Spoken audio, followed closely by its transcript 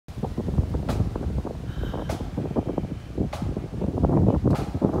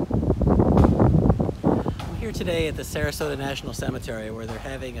here today at the Sarasota National Cemetery where they're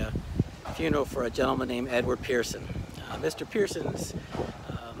having a funeral for a gentleman named Edward Pearson. Mr. Pearson's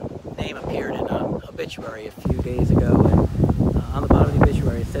name appeared in an obituary a few days ago, and on the bottom of the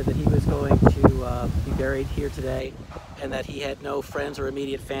obituary it said that he was going to be buried here today and that he had no friends or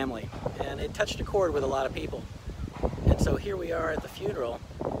immediate family. And it touched a chord with a lot of people. And so here we are at the funeral,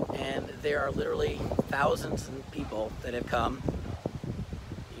 and there are literally thousands of people that have come.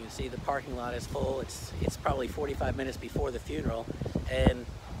 You can see the parking lot is full. It's probably 45 minutes before the funeral, and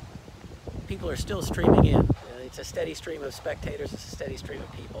people are still streaming in. It's a steady stream of spectators, it's a steady stream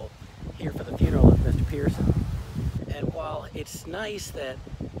of people here for the funeral of Mr. Pearson. And while it's nice that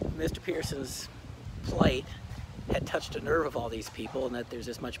Mr. Pearson's plight had touched a nerve of all these people and that there's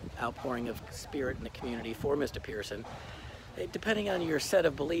this much outpouring of spirit in the community for Mr. Pearson, depending on your set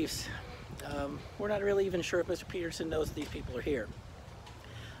of beliefs, we're not really even sure if Mr. Pearson knows that these people are here.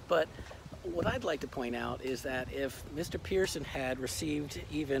 But what I'd like to point out is that if Mr. Pearson had received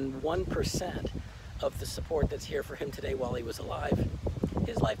even 1% of the support that's here for him today while he was alive,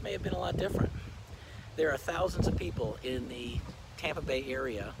 his life may have been a lot different. There are thousands of people in the Tampa Bay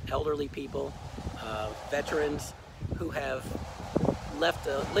Area, elderly people, veterans, who have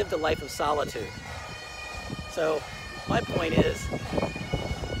lived a life of solitude. So my point is,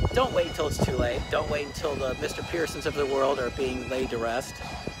 don't wait until it's too late. Don't wait until the Mr. Pearsons of the world are being laid to rest.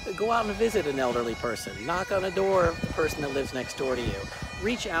 Go out and visit an elderly person. Knock on the door of the person that lives next door to you.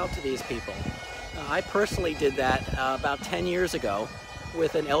 Reach out to these people. I personally did that about 10 years ago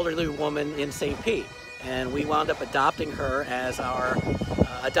with an elderly woman in St. Pete, and we wound up adopting her as our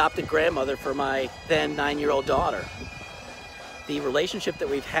adopted grandmother for my then 9-year-old daughter. The relationship that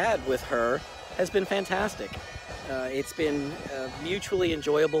we've had with her has been fantastic. It's been mutually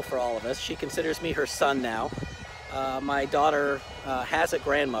enjoyable for all of us. She considers me her son now. My daughter has a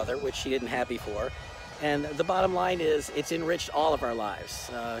grandmother, which she didn't have before. And the bottom line is, it's enriched all of our lives.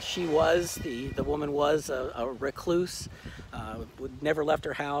 The woman was a recluse, never left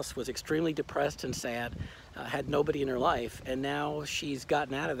her house, was extremely depressed and sad, had nobody in her life, and now she's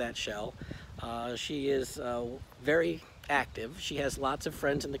gotten out of that shell. She is very active. She has lots of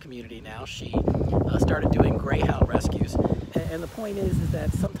friends in the community now. She started doing greyhound rescues. And the point is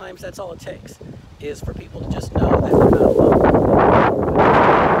that sometimes that's all it takes, is for people to just know that they're not alone.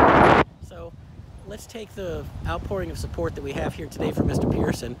 So let's take the outpouring of support that we have here today for Mr.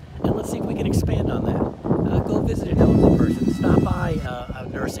 Pearson, and let's see if we can expand on that. Go visit an elderly person, stop by a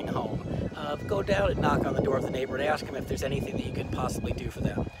nursing home, go down and knock on the door of the neighbor and ask him if there's anything that you can possibly do for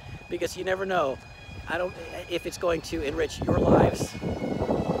them. Because you never know if it's going to enrich your lives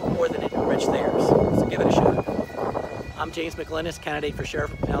more than it enrich theirs. So give it a shot. I'm James McLinnis, candidate for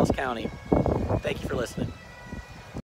Sheriff of Pinellas County. Thank you for listening.